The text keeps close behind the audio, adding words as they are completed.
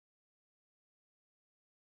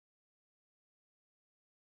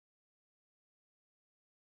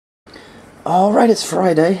Alright, it's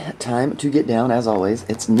Friday. Time to get down, as always.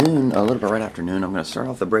 It's noon, a little bit right after noon. I'm going to start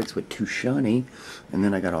off the breaks with TuShawny, and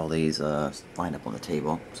then I got all these lined up on the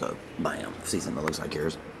table. So, bam, see something that looks like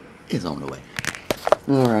yours is on the way.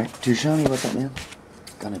 Alright, TuShawny, what's up, man?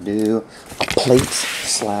 Gonna do plates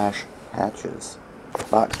slash hatches.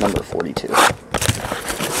 Box number 42.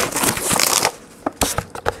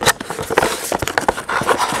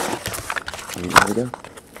 Here we go.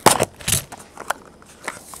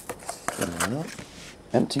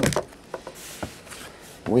 Empty.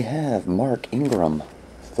 We have Mark Ingram,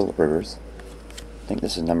 Phillip Rivers. I think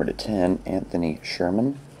this is number to 10. Anthony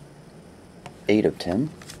Sherman, 8 of 10.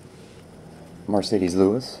 Mercedes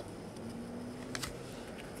Lewis.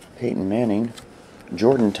 Peyton Manning.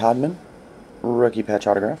 Jordan Todman, rookie patch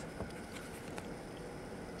autograph.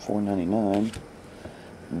 $4.99.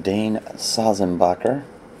 Dane Sazembacher,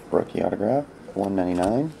 rookie autograph.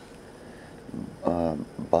 $1.99.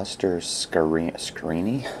 Buster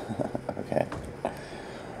Scarini. Okay.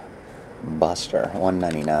 Buster,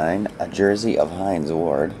 $1.99. A jersey of Hines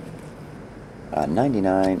Ward,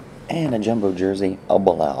 $99. And a jumbo jersey of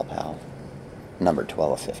Bilal Powell, number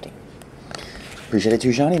 12 of 50. Appreciate it,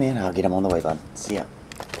 TuShawny, man. I'll get him on the way, bud. See ya.